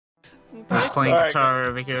Boris? Playing Sorry, guitar guys.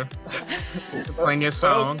 over here. Playing your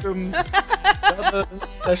song. Welcome to another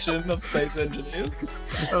session of Space Engineers.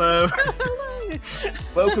 Hello.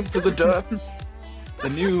 Welcome to the derp. The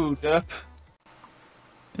new derp.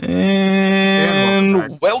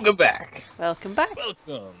 And welcome back. Welcome back.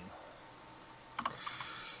 Welcome.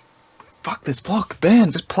 Fuck this block,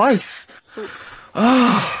 Ben. Just place.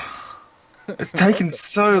 Ah, it's taken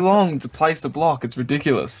so long to place a block. It's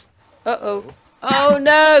ridiculous. Uh-oh. Oh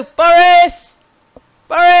no! Boris!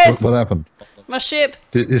 Boris! What happened? My ship.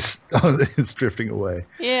 It's drifting away.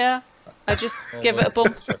 Yeah. I just give it a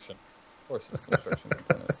bump. Construction. Of course, it's construction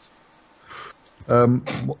components.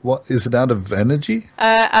 What is it out of energy?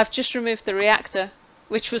 I've just removed the reactor,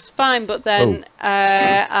 which was fine, but then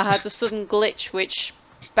I had a sudden glitch which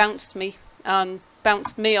bounced me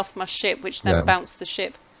off my ship, which then bounced the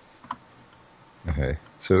ship. Okay,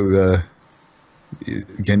 so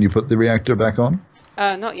can you put the reactor back on?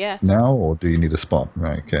 Not yet. Now, or do you need a spot?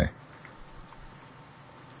 Right, okay.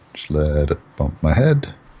 Just let it bump my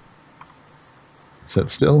head. Set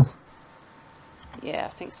still. Yeah, I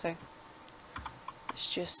think so. Let's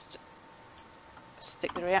just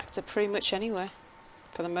stick the reactor pretty much anywhere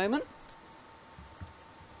for the moment.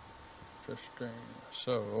 Interesting.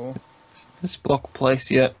 So, This block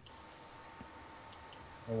place yet?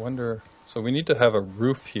 I wonder. So we need to have a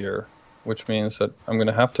roof here, which means that I'm going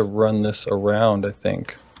to have to run this around, I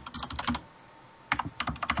think.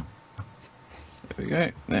 There we go.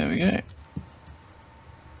 There we go.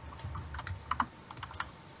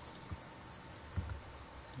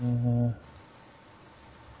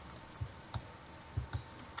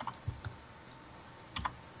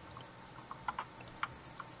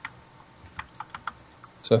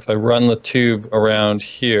 So if I run the tube around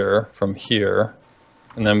here, from here,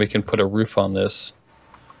 and then we can put a roof on this,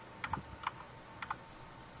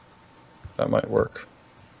 that might work.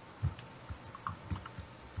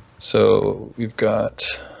 So we've got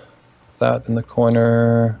that in the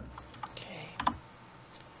corner. Okay.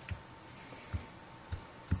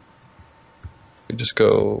 We just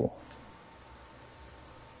go.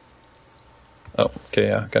 Oh, okay,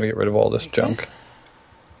 yeah, gotta get rid of all this junk.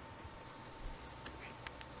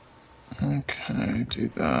 Okay, do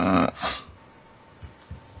that.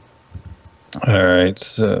 All right,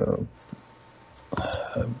 so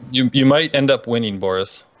you might end up winning,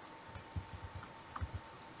 Boris.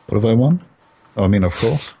 What have I won? Oh, I mean, of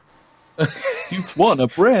course. You've won a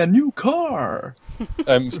brand new car.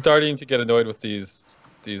 I'm starting to get annoyed with these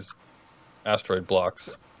asteroid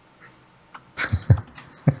blocks.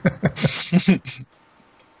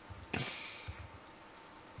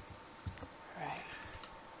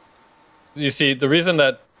 You see, there's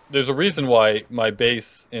a reason why my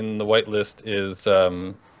base in the whitelist is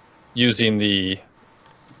using the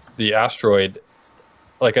asteroid.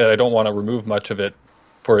 Like, I don't want to remove much of it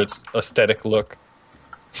for its aesthetic look.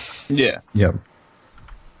 Yeah. Yep.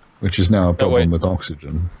 Which is now a problem with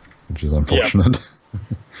oxygen, which is unfortunate.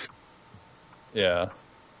 Yeah.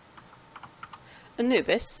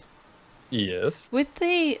 Anubis, Yes. with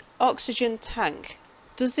the oxygen tank,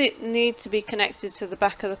 does it need to be connected to the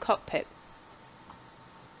back of the cockpit?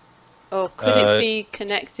 Or could it be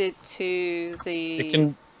connected to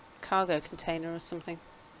the cargo container or something?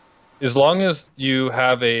 As long as you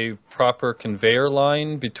have a proper conveyor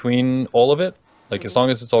line between all of it, like as long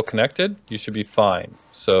as it's all connected, you should be fine.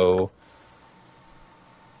 So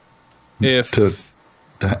if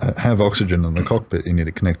To have oxygen in the cockpit, you need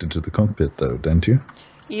it connected to the cockpit, though, don't you?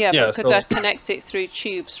 Yeah, Yeah, but could so- I connect it through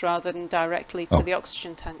tubes rather than directly to the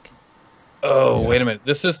oxygen tank? Oh, Yeah. wait a minute.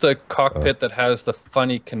 This is the cockpit that has the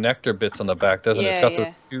funny connector bits on the back, doesn't it? It's Yeah, got yeah.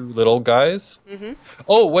 those two little guys. Mm-hmm.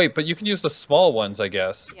 Oh, wait, but you can use the small ones, I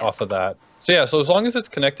guess, Yeah. off of that. So yeah, so as long as it's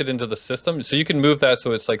connected into the system, so you can move that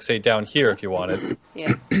so it's like, say, down here if you wanted.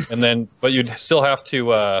 Yeah. And then, but you'd still have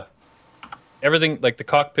to, everything, like the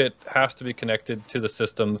cockpit has to be connected to the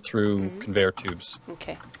system through conveyor tubes.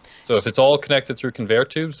 Okay. So if it's all connected through conveyor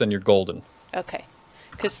tubes, then you're golden. Okay.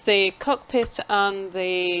 Because the cockpit and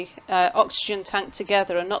the oxygen tank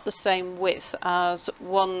together are not the same width as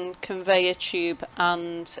one conveyor tube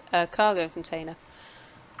and a cargo container.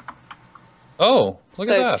 Oh, look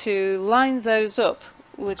So at that. to line those up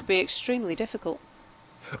would be extremely difficult.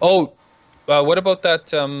 Oh, what about that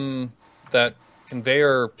that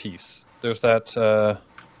conveyor piece? There's that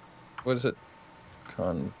what is it?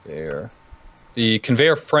 Conveyor. The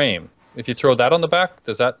conveyor frame. If you throw that on the back,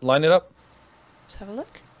 does that line it up? Let's have a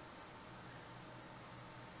look.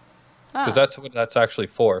 Because that's what that's actually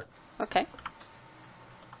for. Okay.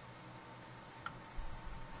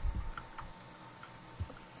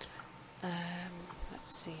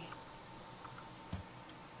 Let's see.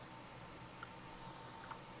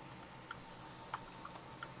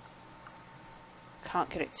 can't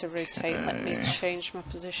get it to rotate. Let me change my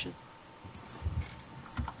position.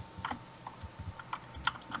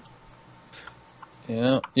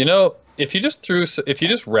 Yeah, you know, if you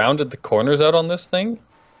just rounded the corners out on this thing,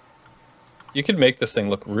 you could make this thing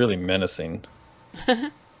look really menacing.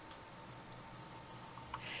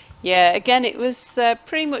 Yeah, again, it was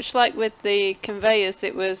pretty much like with the conveyors.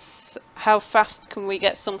 It was how fast can we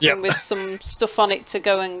get something with some stuff on it to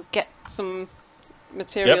go and get some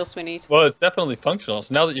materials we need. Well, it's definitely functional.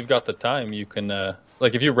 So now that you've got the time, you can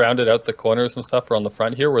like if you rounded out the corners and stuff, or on the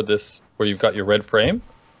front here, where you've got your red frame,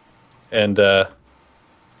 and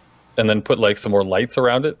then put like some more lights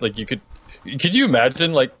around it. Like could you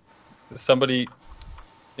imagine like somebody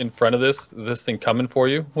in front of this thing coming for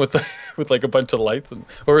you with with like a bunch of lights? And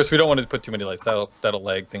of course we don't want to put too many lights. That'll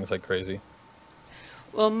lag things like crazy.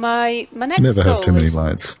 Well, my next Never have goal too many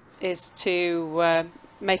lights. is to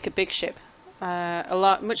make a big ship,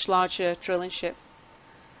 much larger drilling ship.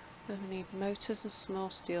 We need motors and small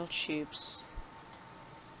steel tubes.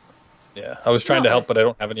 Yeah, I was trying to help, but I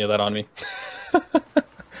don't have any of that on me.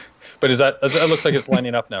 But that looks like it's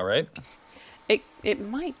lining up now, right? It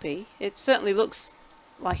might be. It certainly looks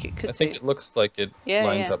like it could. I think it looks like it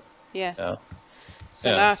lines up. Yeah. Yeah. So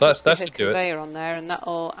Yeah, now so I've just that got a should do it. conveyor on there, and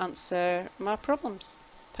that'll answer my problems.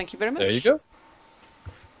 Thank you very much. There you go.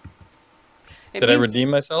 It Did I means- redeem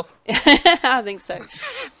myself? I think so.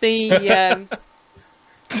 The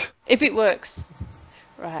if it works,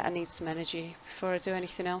 right? I need some energy before I do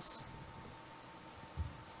anything else.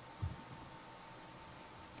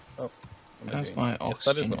 There's my Yes,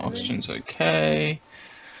 that is oxygen. what I'm doing. Oxygen's okay.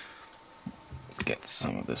 Let's get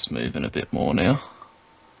some of this moving a bit more now.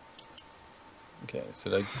 Okay, so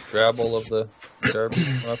did I grab all of the garbage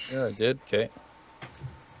from up here? I did. Okay.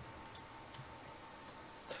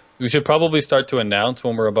 We should probably start to announce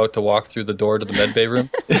when we're about to walk through the door to the medbay room.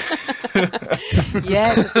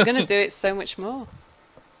 Yeah, because we're going to do it so much more.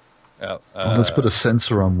 Yeah. Let's put a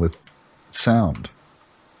sensor on with sound,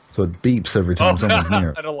 so it beeps every time someone's near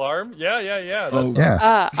it. An alarm? Yeah. Oh,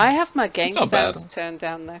 Yeah. I have my game not bad. sounds turned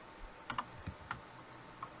down though.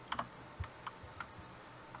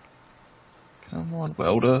 come on,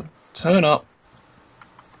 welder, turn up.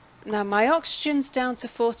 Now my oxygen's down to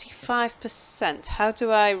 45%. How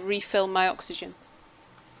do I refill my oxygen?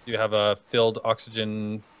 You have a filled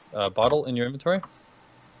oxygen bottle in your inventory?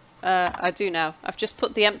 I do now. I've just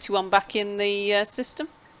put the empty one back in the system.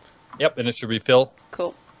 Yep, and it should refill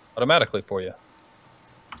Cool. automatically for you.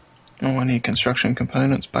 Oh, I need construction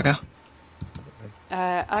components, bugger.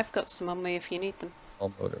 I've got some on me if you need them.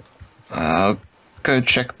 All motor. I'll go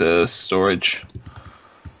check the storage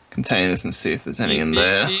containers and see if there's any in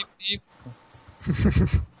there. Beep, beep.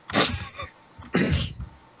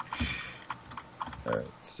 Alright,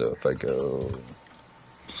 so if I go...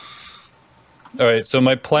 Alright, so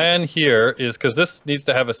my plan here is, because this needs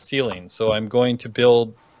to have a ceiling, so I'm going to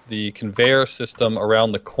build the conveyor system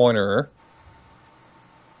around the corner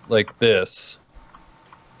like this.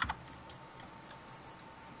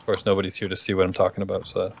 Of course, nobody's here to see what I'm talking about,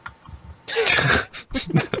 so...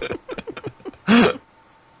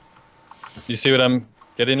 You see what I'm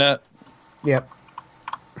getting at? Yep.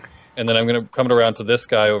 And then I'm going to come around to this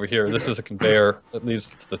guy over here. This is a conveyor that leads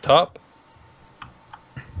to the top.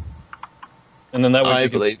 And then that way I you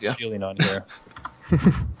can believe put ya. shielding on here.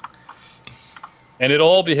 And it'll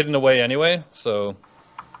all be hidden away anyway, so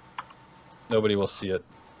nobody will see it.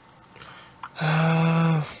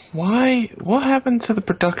 Why? What happened to the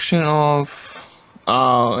production of...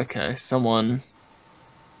 Oh, okay, someone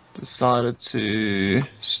decided to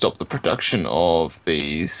stop the production of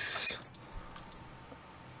these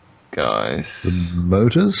guys. The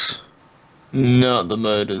motors? Not the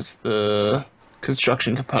motors, the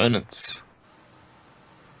construction components.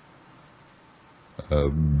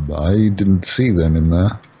 I didn't see them in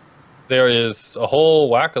there. There is a whole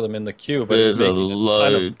whack of them in the queue, but There's it's a making ton of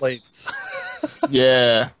load. plates.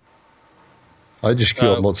 Yeah. I just queue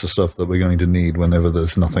up lots of stuff that we're going to need whenever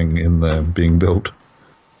there's nothing in there being built.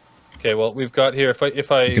 Okay, well we've got here.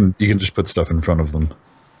 If I You can just put stuff in front of them.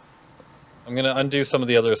 I'm gonna undo some of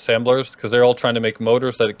the other assemblers because they're all trying to make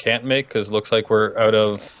motors that it can't make because it looks like we're out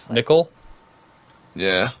of nickel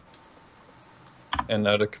Yeah. and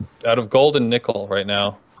out of gold and nickel right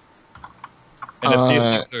now. And if these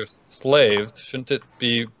things are slaved, shouldn't it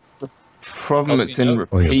be? Problem it's in Oh,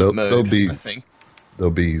 repeat yeah, mode, they'll be- I think. They'll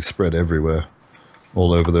be spread everywhere,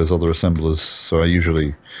 all over those other assemblers. So I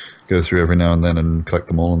usually go through every now and then and collect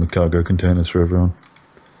them all in the cargo containers for everyone.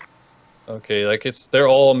 Okay, like they're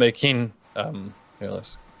all making. Here,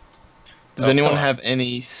 let's. Does Oh, anyone come on. have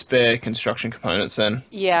any spare construction components then?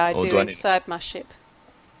 Yeah, I Or do do I need- inside my ship.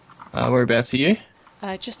 Whereabouts are you?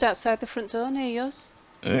 Just outside the front door near yours.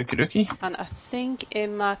 Okie dokie. And I think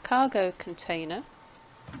in my cargo container.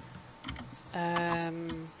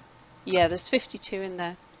 Yeah, there's 52 in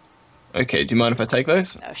there. Okay, do you mind if I take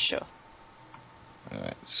those? Oh, sure.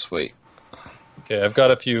 Alright, sweet. Okay, I've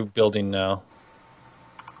got a few building now.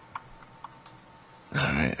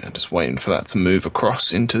 Alright, I'm just waiting for that to move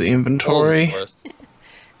across into the inventory. Oh, Boris.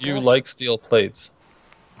 You like steel plates.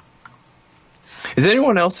 Is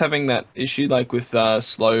anyone else having that issue, like with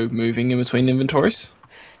slow moving in between inventories?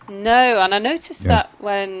 No, and I noticed that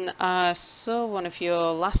when I saw one of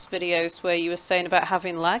your last videos where you were saying about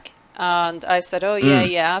having lag, and I said, oh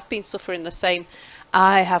yeah, I've been suffering the same.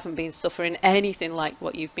 I haven't been suffering anything like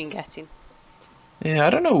what you've been getting. Yeah, I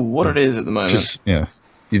don't know what it is at the moment.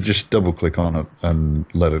 You just double click on it and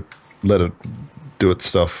let it do its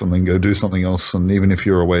stuff, and then go do something else. And even if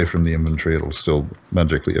you're away from the inventory, it'll still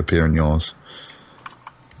magically appear in yours.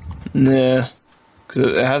 Yeah,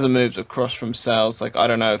 because it hasn't moved across from sales. Like, I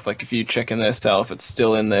don't know if you check in their cell, if it's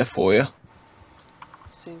still in there for you.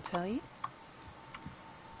 Soon tell you.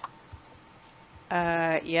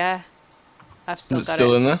 Yeah. I've still Is it got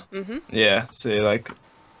still it. in there? Mm-hmm. Yeah, see, like,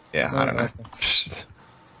 yeah, I don't know.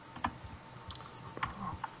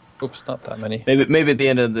 Oops, not that many. Maybe at the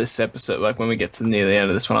end of this episode, like when we get to near the end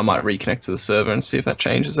of this one, I might reconnect to the server and see if that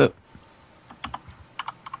changes it.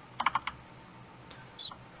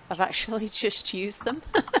 I've actually just used them.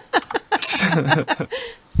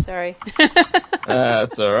 Sorry.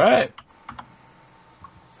 That's alright.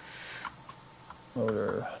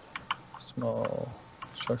 Motor, small,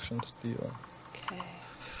 construction steel. Okay.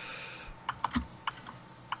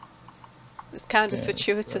 It's kind of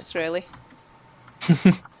fortuitous, really.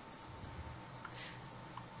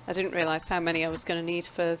 I didn't realise how many I was going to need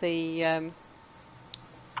for the...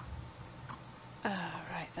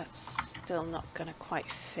 right, that's still not going to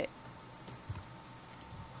quite fit.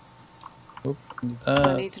 Oop, Do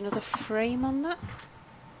I need another frame on that?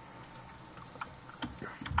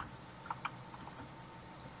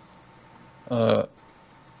 Oh.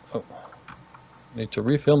 Need to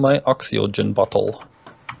refill my oxygen bottle.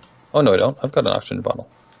 Oh no, I don't. I've got an oxygen bottle.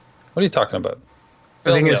 What are you talking about?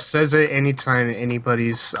 I think it says it anytime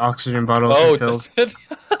anybody's oxygen bottle is refilled. Does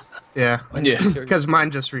it? Yeah. Yeah. Because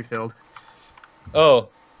mine just refilled. Oh.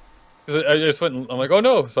 'Cause I just went, I'm like, oh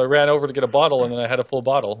no. So I ran over to get a bottle and then I had a full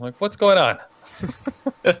bottle. I'm like, what's going on?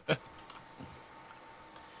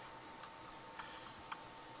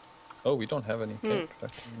 Oh, we don't have any tape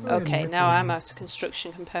protection. Okay, now I'm out of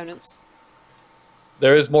construction components.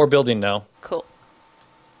 There is more building now. Cool.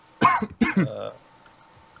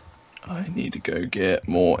 I need to go get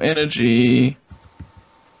more energy.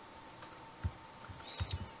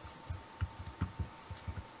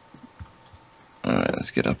 Alright, let's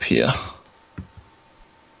get up here.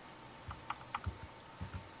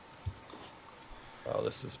 Oh,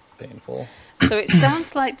 this is painful. So it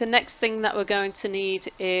sounds like the next thing that we're going to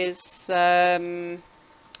need is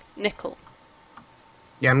nickel.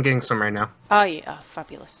 Yeah, I'm getting some right now. Oh yeah,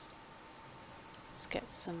 fabulous. Let's get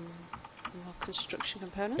some more construction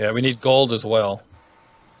components. Yeah, we need gold as well.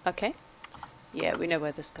 Okay. Yeah, we know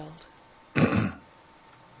where there's gold.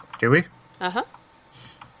 Do we? Uh-huh.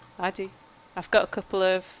 I do. I've got a couple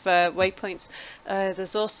of waypoints.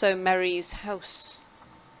 There's also Mary's house,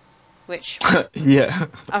 which Yeah.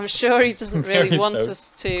 I'm sure he doesn't really Mary's want house.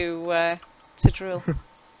 us to drill.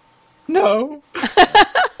 No.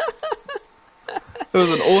 It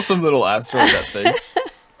was an awesome little asteroid, that thing.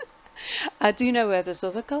 I do know where there's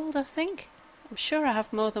other gold, I think. I'm sure I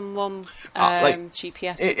have more than one Like,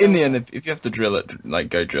 GPS. In the end, if you have to drill it, like,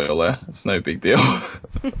 go drill there. It's no big deal.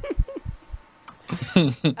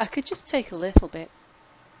 I could just take a little bit.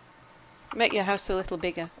 Make your house a little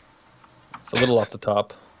bigger. It's a little off the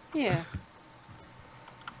top. Yeah.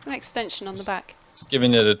 An extension on the back. Just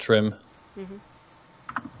giving it a trim.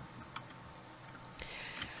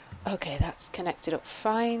 Okay, that's connected up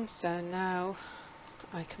fine. So now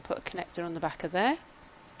I can put a connector on the back of there.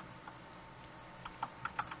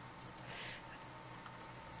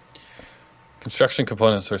 Construction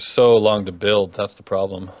components are so long to build. That's the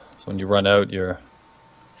problem. So when you run out, it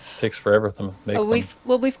takes forever to make them.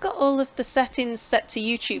 We've got all of the settings set to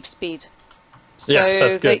YouTube speed. So Yes,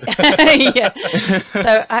 that's good. Yeah.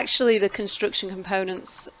 So actually, the construction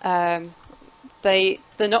components, they're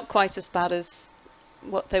not quite as bad as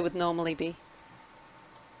what they would normally be.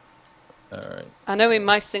 All right. I know in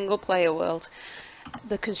my single player world,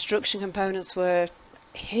 the construction components were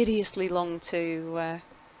hideously long to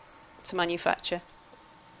manufacture.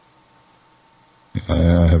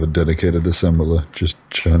 I have a dedicated assembler just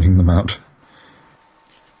churning them out.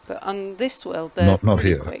 But on this world, they're Not pretty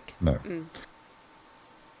here. quick. No.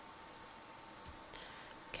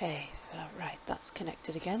 Okay, so right, that's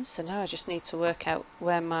connected again. So now I just need to work out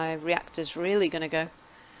where my reactor's really going to go.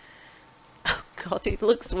 Oh god, it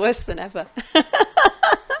looks worse than ever.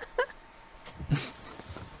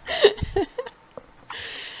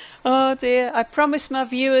 Oh dear, I promised my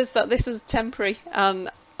viewers that this was temporary, and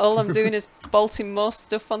all I'm doing is bolting more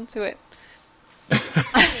stuff onto it.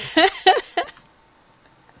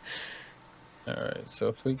 Alright, so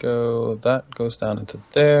if we go, that goes down into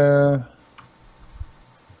there.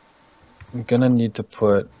 I'm gonna need to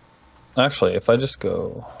put, actually, if I just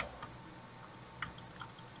go,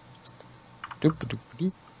 doop doop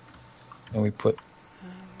doop, and we put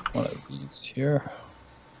one of these here.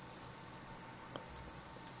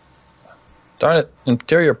 Darn it,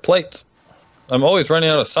 interior plates. I'm always running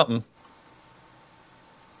out of something.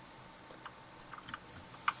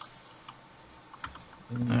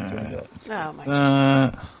 Alright, Oh my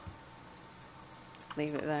goodness.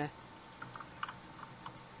 Leave it there.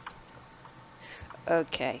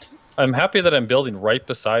 Okay. I'm happy that I'm building right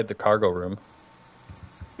beside the cargo room.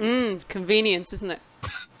 Convenience, isn't it?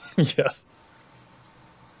 Yes.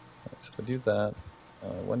 So if I do that,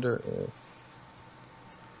 I wonder if...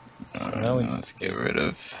 now let's get rid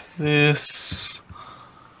of this.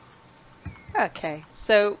 Okay,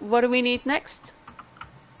 so what do we need next?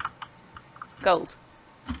 Gold.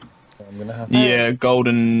 I'm gonna have Yeah, gold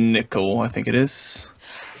and nickel, I think it is.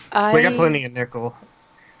 We got plenty of nickel.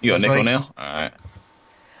 You got It's nickel like- now? Alright.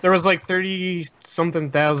 There was like 30-something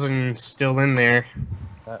thousand still in there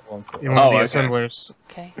that won't go. in one of the okay. assemblers.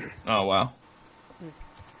 Okay. Oh, wow.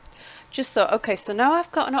 Just thought, okay, so now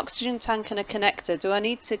I've got an oxygen tank and a connector. Do I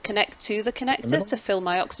need to connect to the connector to fill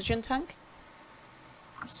my oxygen tank?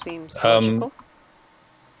 Seems logical.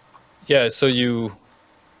 Yeah, so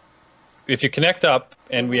if you connect up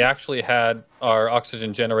and we actually had our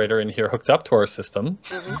oxygen generator in here hooked up to our system,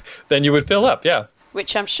 then you would fill up, yeah.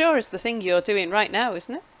 Which I'm sure is the thing you're doing right now,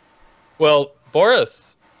 isn't it? Well,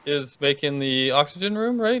 Boris is making the oxygen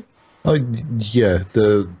room, right? Yeah,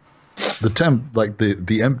 the temp, like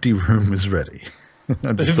the empty room is ready.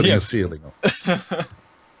 I'm just putting Yeah. a ceiling on.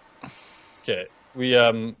 Okay. We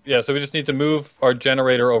so we just need to move our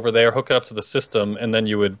generator over there, hook it up to the system, and then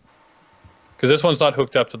you would, because this one's not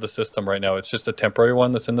hooked up to the system right now. It's just a temporary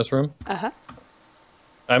one that's in this room.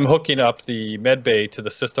 I'm hooking up the med bay to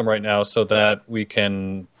the system right now so that we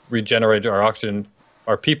can regenerate our oxygen,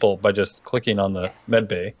 our people, by just clicking on the med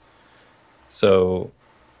bay. So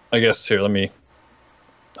I guess here,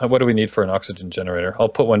 what do we need for an oxygen generator? I'll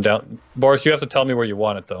put one down. Boris, you have to tell me where you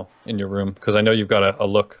want it though in your room, because I know you've got a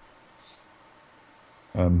look.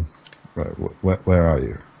 Right, where are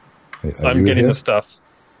you? Are I'm you getting here? the stuff.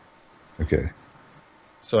 Okay.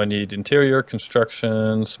 So I need interior,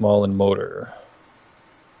 construction, small, and motor.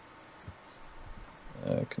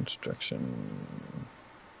 Construction.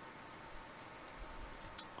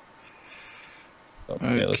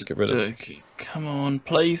 Okay, let's get rid of Okay, come on,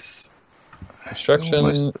 please. construction,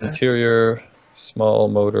 Almost there. interior, small,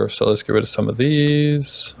 motor. So let's get rid of some of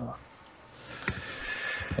these.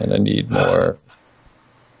 And I need more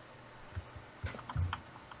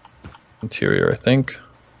interior, I think.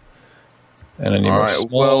 And I need more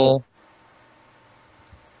small.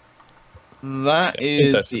 That I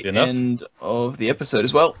think that is should the be enough. end of the episode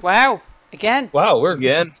as well. Wow, again. Wow, we're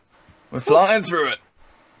Again, we're flying through it.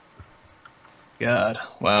 God,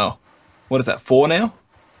 wow. What is that, 4 now?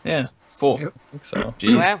 Yeah, 4. Yep. I think so.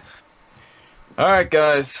 Jeez. Wow. All right,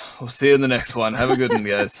 guys. We'll see you in the next one. Have a good one,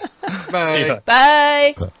 guys. See Bye. ya.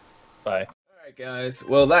 Bye. Bye. Alright guys,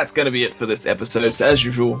 well that's going to be it for this episode. So as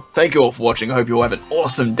usual, thank you all for watching. I hope you all have an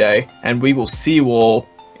awesome day, and we will see you all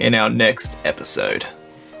in our next episode.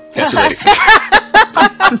 Catch you later.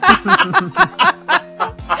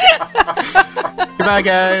 Goodbye,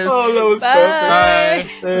 guys. Oh, that was Bye.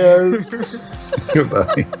 perfect. Yes.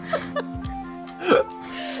 Goodbye.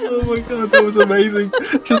 Oh my god, that was amazing.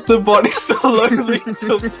 Just the body slowly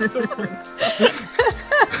tilted towards.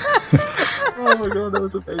 Oh my god, that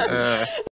was amazing.